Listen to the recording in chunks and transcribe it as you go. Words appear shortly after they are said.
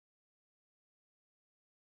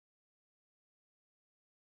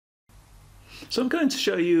So I'm going to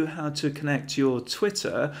show you how to connect your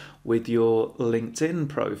Twitter with your LinkedIn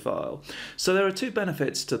profile. So there are two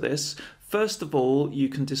benefits to this. First of all, you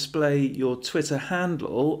can display your Twitter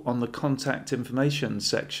handle on the contact information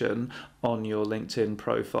section on your LinkedIn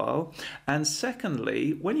profile. And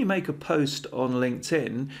secondly, when you make a post on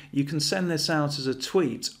LinkedIn, you can send this out as a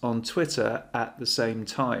tweet on Twitter at the same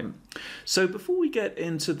time. So before we get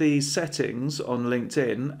into the settings on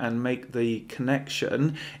LinkedIn and make the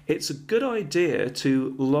connection, it's a good idea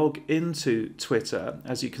to log into Twitter.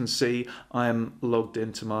 As you can see, I'm logged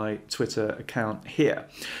into my Twitter account here.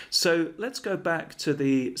 So let's go back to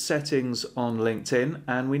the settings on LinkedIn,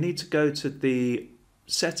 and we need to go to the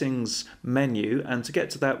settings menu, and to get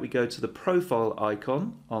to that we go to the profile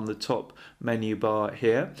icon on the top menu bar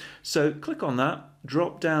here. So click on that,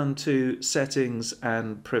 drop down to settings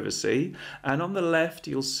and privacy, and on the left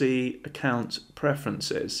you'll see account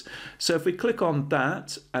preferences. So if we click on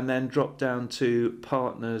that and then drop down to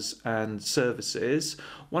partners and services,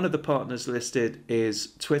 one of the partners listed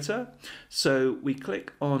is Twitter. So we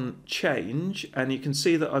click on change, and you can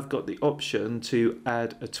see that I've got the option to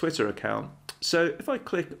add a Twitter account. So if I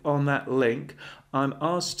click on that link, I'm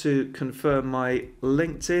asked to confirm my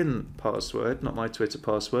LinkedIn password, not my Twitter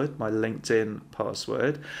password, my LinkedIn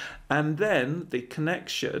password, and then the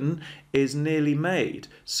connection is nearly made.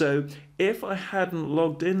 So if I hadn't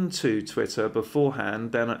logged into Twitter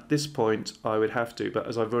beforehand, then at this point I would have to, but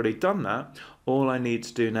as I've already done that, all I need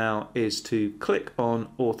to do now is to click on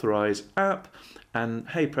Authorize App, and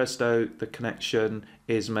hey presto, the connection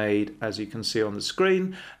is made, as you can see on the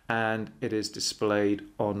screen, and it is displayed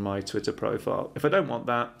on my Twitter profile. If I don't want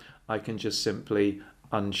that, I can just simply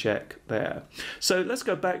uncheck there. So let's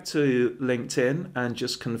go back to LinkedIn and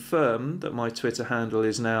just confirm that my Twitter handle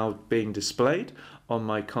is now being displayed on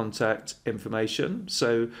my contact information.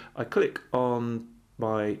 So I click on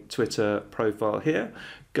my Twitter profile here,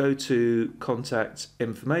 go to contact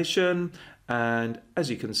information, and as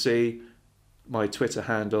you can see, my Twitter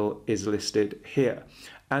handle is listed here.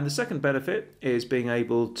 And the second benefit is being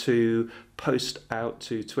able to post out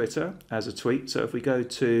to Twitter as a tweet. So if we go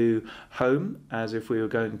to home, as if we were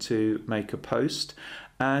going to make a post,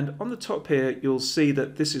 and on the top here you'll see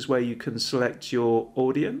that this is where you can select your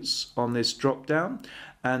audience on this drop down.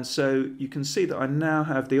 And so you can see that I now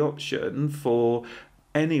have the option for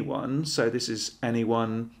anyone, so this is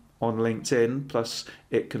anyone on LinkedIn, plus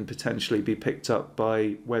it can potentially be picked up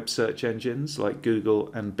by web search engines like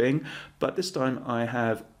Google and Bing, but this time I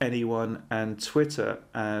have anyone and Twitter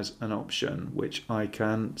as an option, which I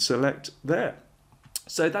can select there.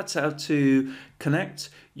 So that's how to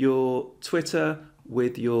connect your Twitter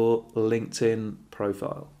with your LinkedIn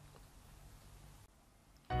profile.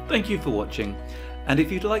 Thank you for watching. And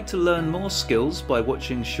if you'd like to learn more skills by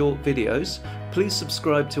watching short videos, please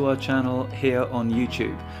subscribe to our channel here on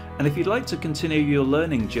YouTube. And if you'd like to continue your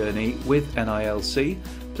learning journey with NILC,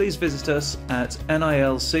 please visit us at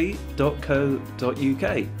nilc.co.uk.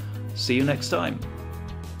 See you next time.